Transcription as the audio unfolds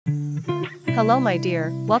Hello my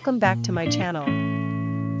dear, welcome back to my channel.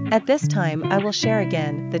 At this time I will share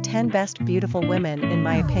again the 10 best beautiful women in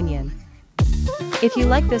my opinion. If you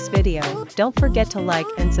like this video, don't forget to like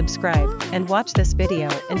and subscribe, and watch this video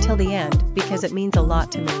until the end because it means a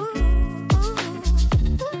lot to me.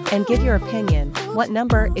 And give your opinion, what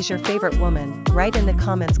number is your favorite woman, write in the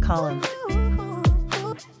comments column.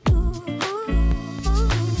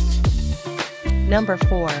 Number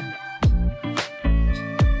 4.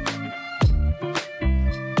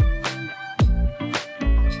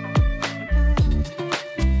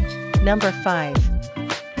 Number 5.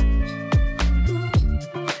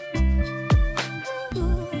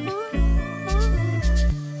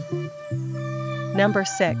 Number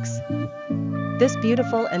 6. This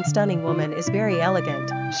beautiful and stunning woman is very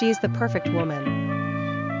elegant, she is the perfect woman.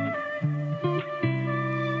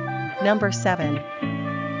 Number 7.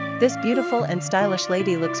 This beautiful and stylish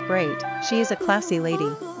lady looks great, she is a classy lady.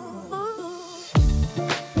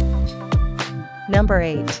 Number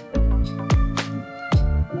 8.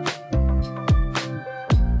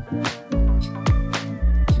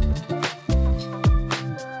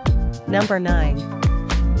 Number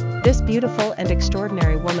 9. This beautiful and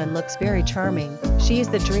extraordinary woman looks very charming, she is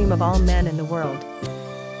the dream of all men in the world.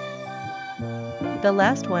 The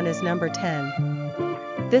last one is number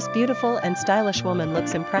 10. This beautiful and stylish woman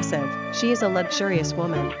looks impressive, she is a luxurious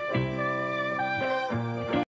woman.